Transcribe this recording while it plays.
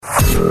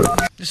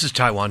This is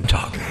Taiwan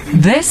Talk.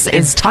 This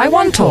is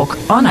Taiwan Talk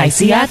on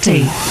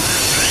ICRT.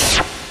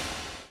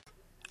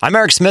 I'm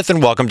Eric Smith,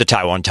 and welcome to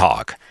Taiwan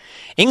Talk.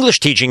 English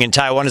teaching in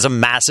Taiwan is a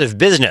massive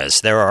business.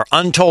 There are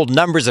untold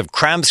numbers of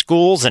cram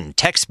schools, and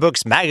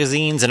textbooks,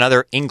 magazines, and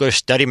other English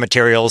study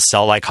materials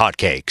sell like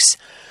hotcakes.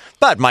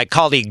 But my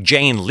colleague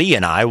Jane Lee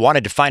and I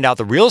wanted to find out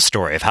the real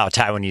story of how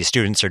Taiwanese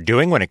students are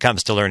doing when it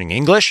comes to learning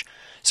English,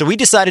 so we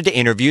decided to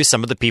interview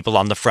some of the people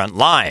on the front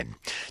line.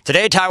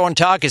 Today, Taiwan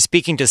Talk is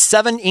speaking to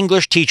 7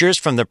 English teachers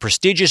from the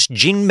prestigious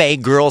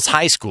Jinmei Girls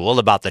High School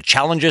about the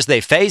challenges they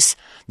face,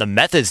 the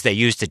methods they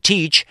use to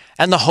teach,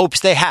 and the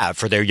hopes they have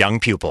for their young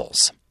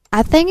pupils.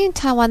 I think in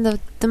Taiwan,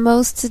 the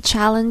most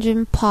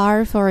challenging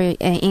part for an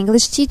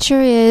English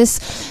teacher is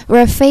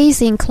we're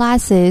facing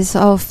classes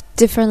of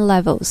different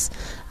levels.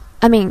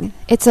 I mean,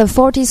 it's a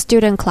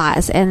 40-student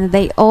class, and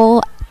they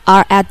all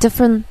are at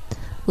different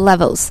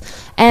levels.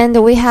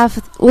 And we have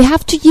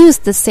to use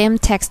the same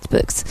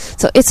textbooks.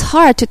 So it's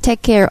hard to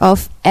take care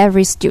of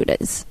every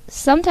student.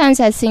 Sometimes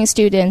I think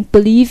students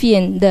believe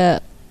in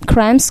the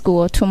cram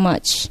school too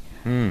much.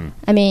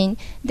 I mean,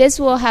 this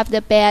will have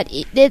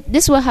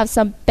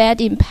some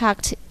bad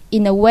impact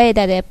in the way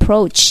that they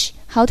approach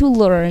how to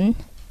learn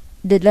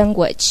the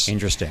language.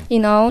 Interesting. You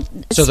know,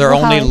 so they're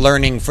only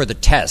learning for the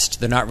test.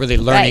 They're not really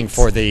learning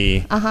for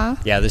the...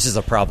 Yeah, this is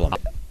a problem.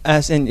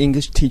 As an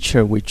English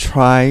teacher, we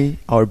try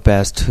our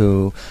best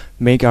to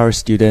make our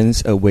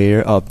students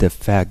aware of the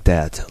fact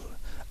that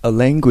a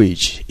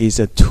language is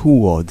a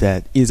tool,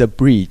 that is a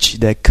bridge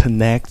that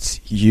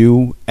connects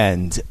you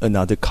and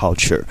another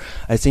culture.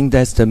 I think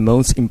that's the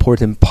most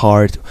important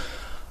part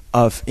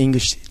of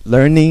English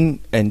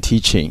learning and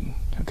teaching.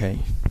 Okay.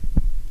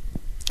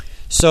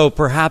 So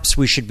perhaps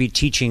we should be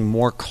teaching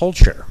more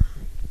culture.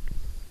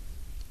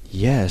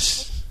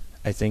 Yes,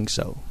 I think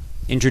so.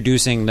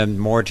 Introducing them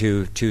more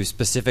to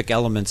specific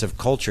elements of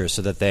culture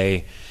so that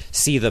they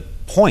see the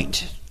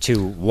point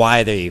to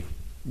why they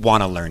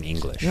want to learn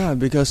English. Yeah,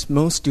 because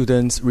most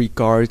students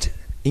regard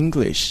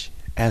English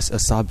as a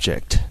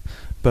subject,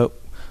 but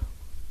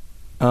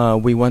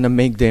we want to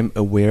make them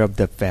aware of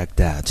the fact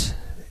that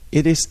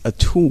it is a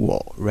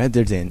tool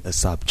rather than a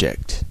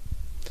subject.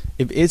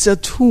 If it's a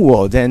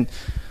tool, then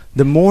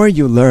the more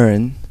you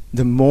learn,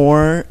 the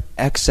more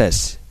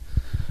access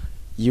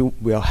you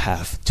will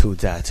have to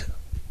that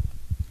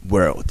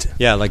world.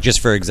 Yeah, like just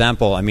for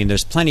example, I mean,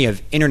 there's plenty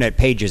of internet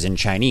pages in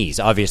Chinese.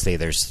 Obviously,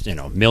 there's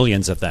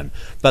millions of them,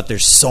 but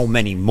there's so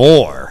many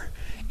more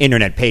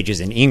internet pages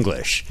in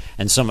English,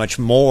 and so much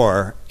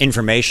more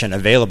information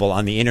available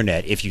on the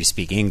internet if you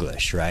speak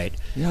English, right?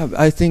 Yeah,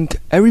 I think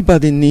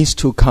everybody needs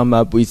to come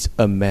up with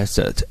a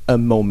method, a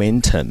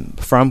momentum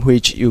from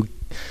which you,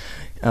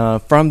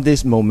 from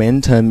this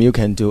momentum, you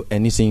can do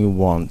anything you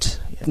want.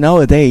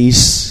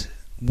 Nowadays,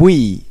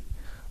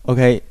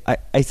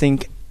 I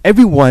think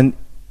everyone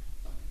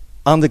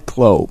on the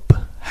globe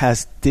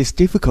has this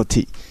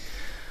difficulty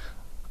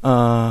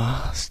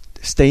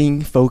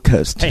staying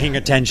focused, paying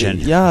attention.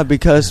 Yeah,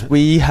 because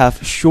we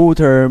have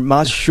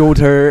much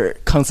shorter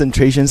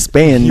concentration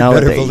span you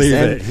nowadays. Better believe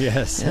it.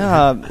 Yes.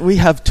 Yeah, we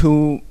have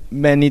too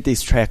many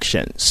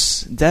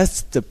distractions.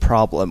 That's the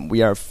problem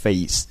we are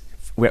faced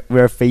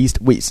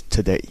with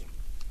today.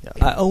 Yeah.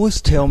 I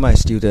always tell my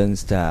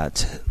students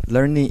that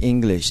learning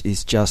English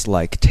is just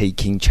like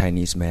taking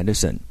Chinese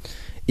medicine.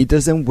 It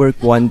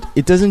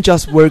doesn't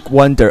just work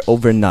wonder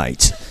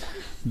overnight,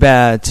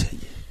 but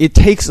it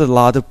takes a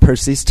lot of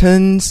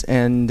persistence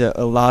and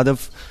a lot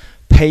of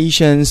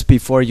patience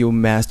before you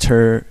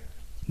master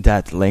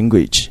that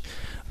language.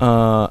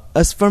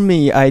 As for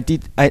me, I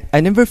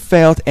never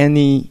felt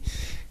any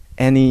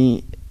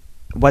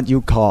what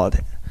you called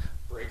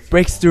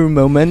breakthrough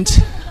moment,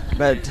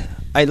 but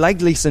I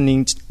like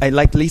listening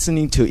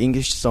to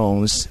English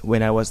songs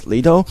when I was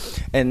little,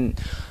 and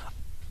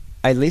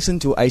I listen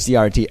to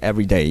ICRT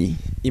every day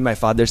in my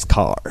father's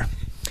car.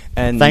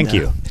 And thank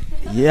you.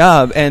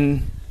 Yeah,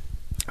 and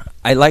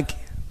I like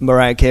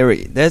Mariah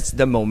Carey. That's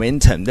the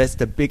momentum. That's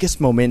the biggest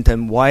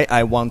momentum why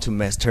I want to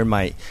master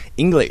my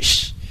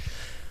English.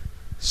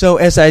 So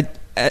as I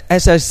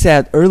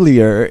said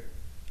earlier,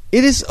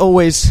 it is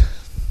always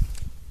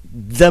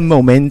the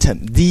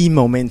momentum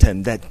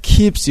that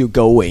keeps you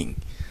going,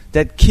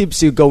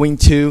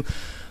 to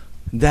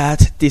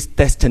that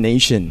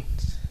destination.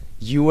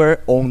 Your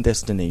own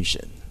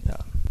destination. Yeah.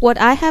 What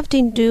I have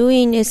been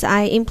doing is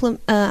I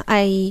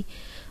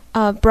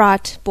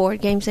brought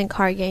board games and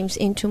card games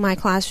into my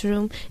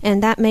classroom,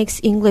 and that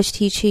makes English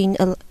teaching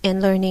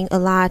and learning a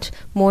lot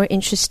more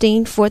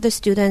interesting for the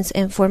students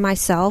and for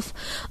myself.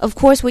 Of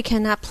course, we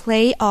cannot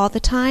play all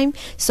the time,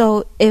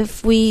 so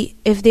if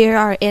there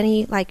are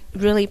any like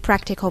really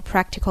practical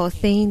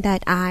thing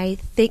that I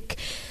think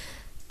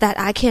that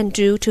I can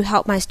do to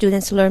help my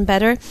students learn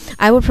better,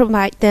 I will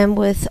provide them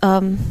with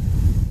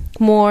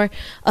more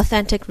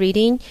authentic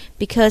reading,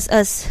 because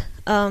as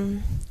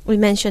we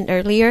mentioned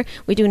earlier,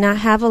 we do not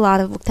have a lot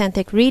of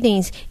authentic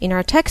readings in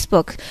our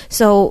textbook.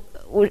 So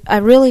I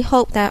really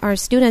hope that our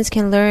students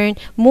can learn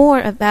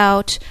more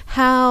about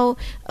how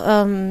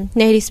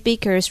native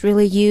speakers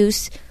really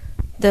use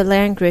the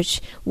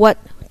language, what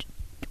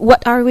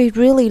are we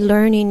really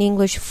learning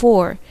English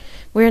for?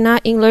 We're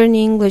not learning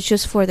English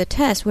just for the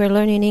test. We're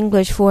learning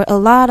English for a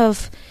lot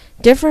of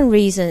different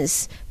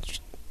reasons.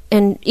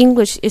 And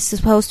English is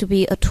supposed to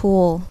be a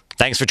tool.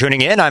 Thanks for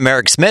tuning in. I'm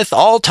Eric Smith.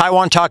 All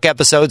Taiwan Talk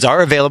episodes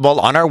are available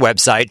on our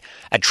website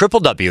at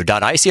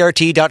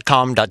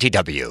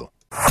www.icrt.com.tw.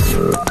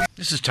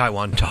 This is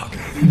Taiwan Talk.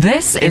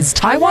 This is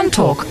Taiwan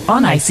Talk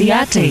on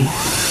ICRT.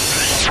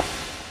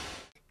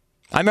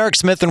 I'm Eric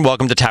Smith, and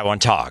welcome to Taiwan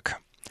Talk.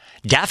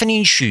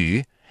 Daphne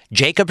Xu,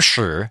 Jacob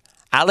Shi,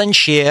 Alan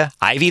Xie,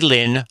 Ivy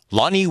Lin,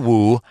 Lonnie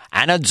Wu,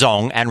 Anna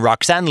Zong, and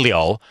Roxanne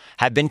Liu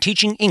have been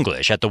teaching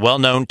English at the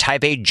well-known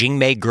Taipei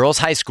Jingmei Girls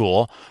High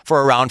School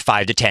for around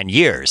 5 to 10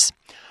 years.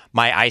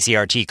 My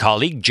ICRT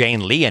colleague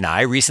Jane Lee and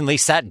I recently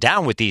sat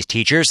down with these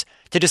teachers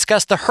to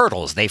discuss the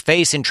hurdles they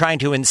face in trying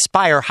to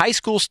inspire high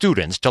school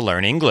students to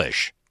learn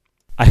English.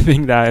 I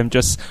think that I'm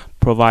just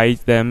provide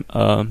them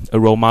a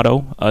role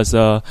model as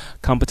a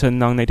competent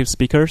non-native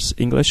speakers,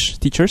 English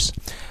teachers.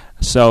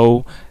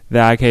 So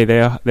that they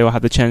will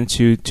have the chance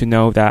to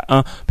know that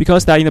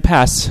because that in the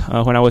past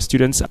when I was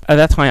students at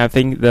that time I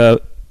think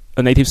the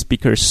native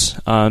speakers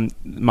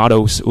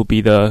models would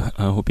be the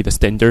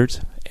standard,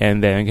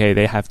 and then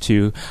they have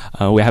to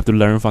we have to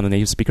learn from the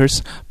native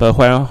speakers. But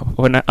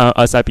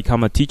as I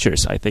become a teacher,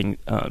 I think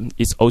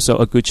it's also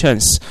a good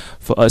chance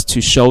for us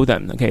to show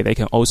them they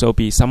can also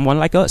be someone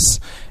like us,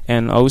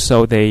 and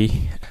also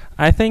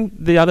I think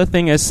the other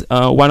thing is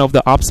one of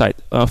the upside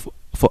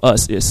for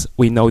us is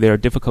we know there are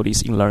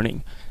difficulties in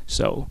learning.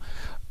 So,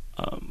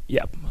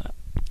 yeah.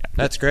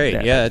 That's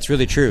great. Yeah, it's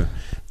really true.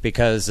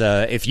 Because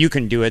if you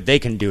can do it, they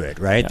can do it,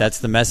 right? Yeah. That's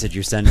the message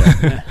you're sending.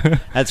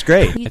 That's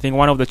great. I think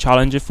one of the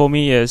challenges for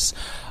me is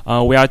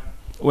we are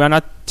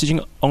not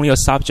teaching only a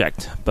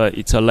subject, but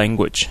it's a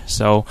language.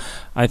 So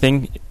I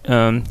think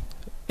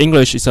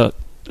English is a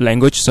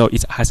language, so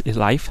it has a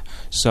life.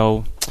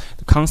 So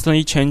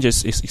constantly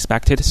changes is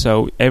expected.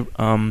 So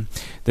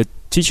the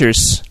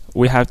teachers,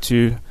 we have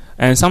to,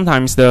 and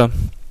sometimes the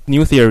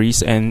new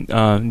theories and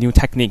new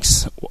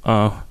techniques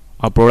are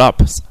brought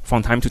up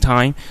from time to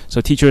time.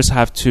 So teachers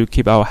have to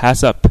keep our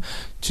heads up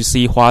to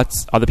see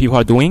what other people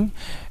are doing,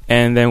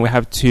 and then we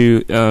have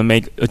to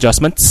make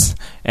adjustments,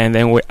 and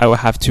then I will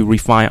have to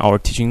refine our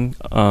teaching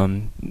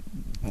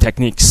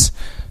techniques.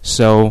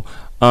 So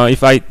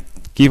if I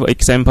give an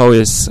example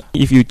is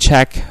if you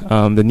check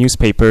the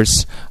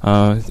newspapers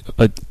a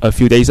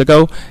few days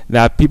ago,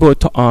 that people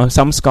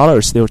some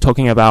scholars they were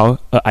talking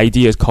about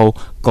ideas called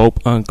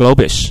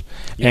globish.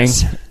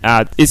 Yes.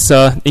 And it's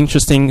an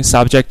interesting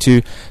subject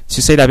to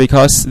say that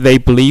because they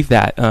believe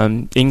that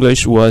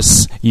English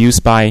was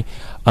used by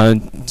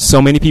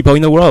so many people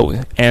in the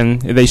world, and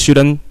they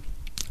should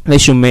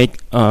make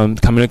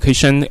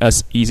communication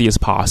as easy as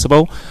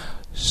possible.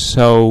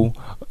 So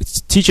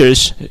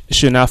teachers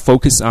should not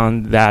focus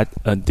on that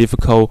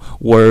difficult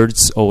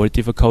words or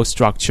difficult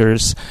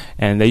structures,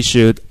 and they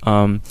should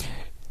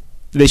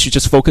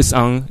just focus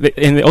on.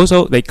 And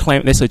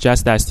they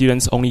suggest that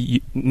students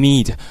only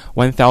need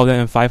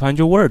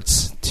 1,500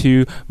 words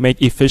to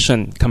make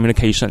efficient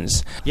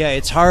communications. Yeah,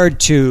 it's hard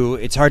to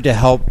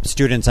help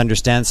students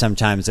understand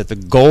sometimes that the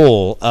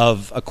goal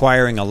of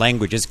acquiring a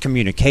language is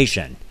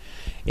communication.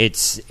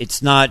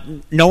 It's not.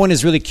 No one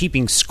is really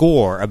keeping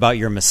score about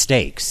your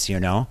mistakes.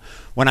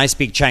 When I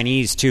speak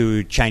Chinese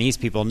to Chinese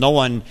people, no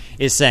one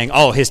is saying,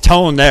 "Oh, his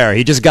tone there,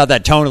 he just got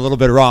that tone a little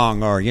bit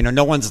wrong," or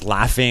no one's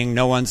laughing,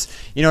 no one's,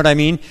 you know what I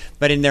mean?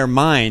 But in their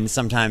minds,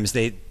 sometimes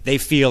they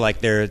feel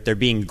like they're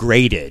being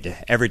graded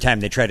every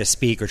time they try to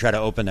speak or try to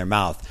open their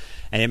mouth,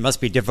 and it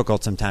must be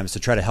difficult sometimes to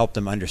try to help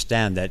them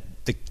understand that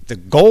the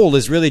goal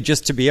is really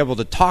just to be able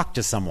to talk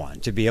to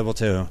someone, to be able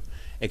to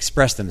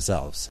express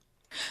themselves.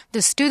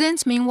 The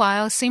students,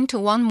 meanwhile, seem to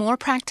want more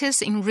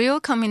practice in real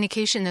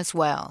communication as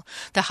well.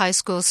 The high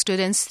school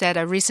students that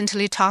I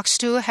recently talked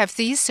to have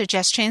these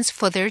suggestions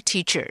for their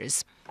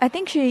teachers. I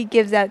think she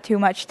gives out too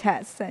much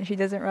tests and she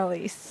doesn't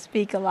really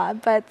speak a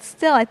lot, but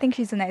still I think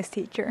she's a nice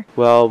teacher.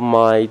 Well,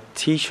 my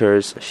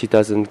teachers, she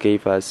doesn't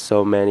give us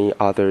so many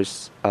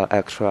others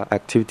extra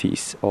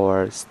activities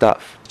or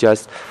stuff.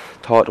 Just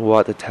taught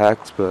what the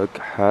textbook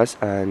has,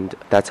 and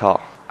that's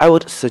all. I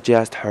would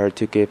suggest her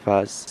to give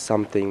us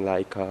something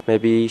like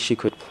maybe she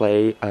could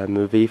play a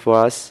movie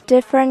for us.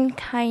 Different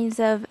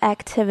kinds of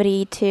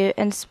activity to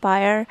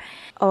inspire,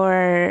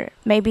 or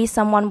maybe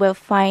someone will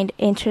find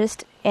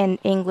interest in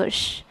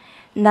English,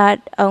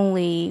 not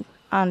only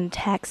on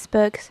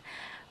textbooks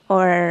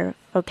or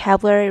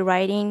vocabulary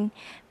writing,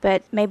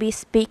 but maybe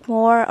speak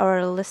more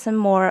or listen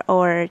more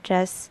or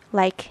just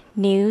like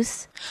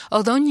news.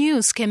 Although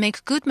news can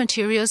make good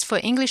materials for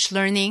English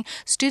learning,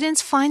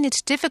 students find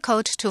it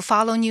difficult to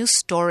follow news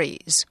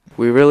stories.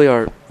 We really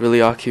are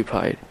really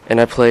occupied, and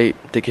I play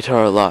the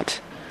guitar a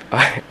lot.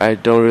 I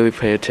don't really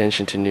pay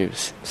attention to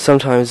news.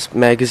 Sometimes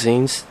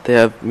magazines, they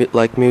have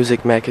like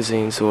music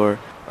magazines, or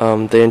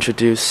they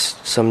introduce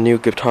some new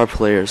guitar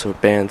players or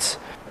bands.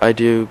 I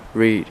do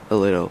read a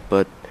little,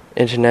 but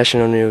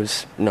international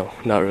news, no,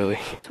 not really.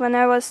 When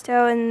I was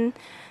still in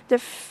the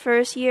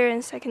first year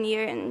and second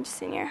year in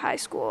senior high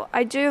school,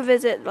 I do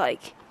visit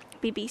like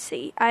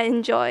BBC. I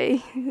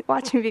enjoy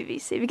watching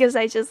BBC because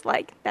I just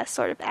like that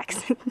sort of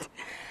accent.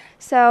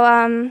 So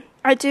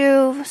I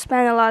do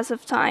spend a lot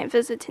of time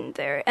visiting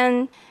there.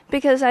 And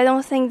because I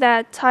don't think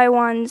that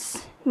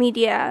Taiwan's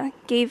media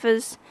gave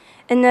us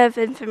enough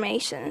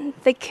information.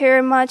 They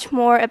care much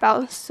more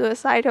about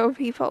suicidal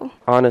people.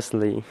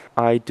 Honestly,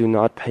 I do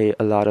not pay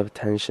a lot of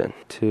attention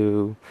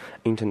to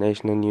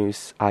international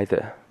news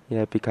either.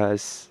 Yeah,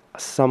 because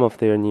some of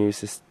their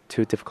news is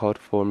too difficult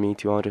for me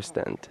to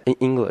understand in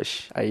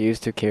English. I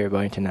used to care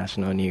about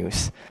international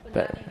news,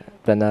 but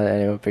not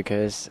anymore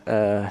because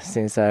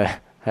since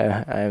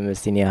I'm a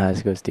senior high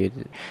school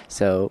student.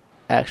 So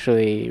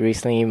actually,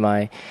 recently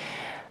my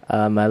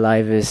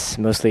life is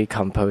mostly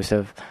composed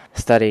of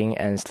studying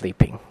and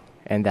sleeping,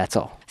 and that's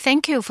all.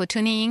 Thank you for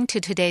tuning in to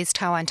today's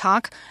Taiwan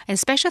Talk, and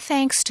special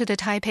thanks to the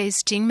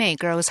Taipei's Jingmei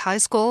Girls High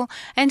School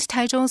and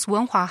Taichung's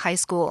Wenhua High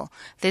School.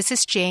 This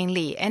is Jane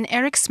Lee and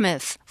Eric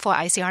Smith for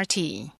ICRT.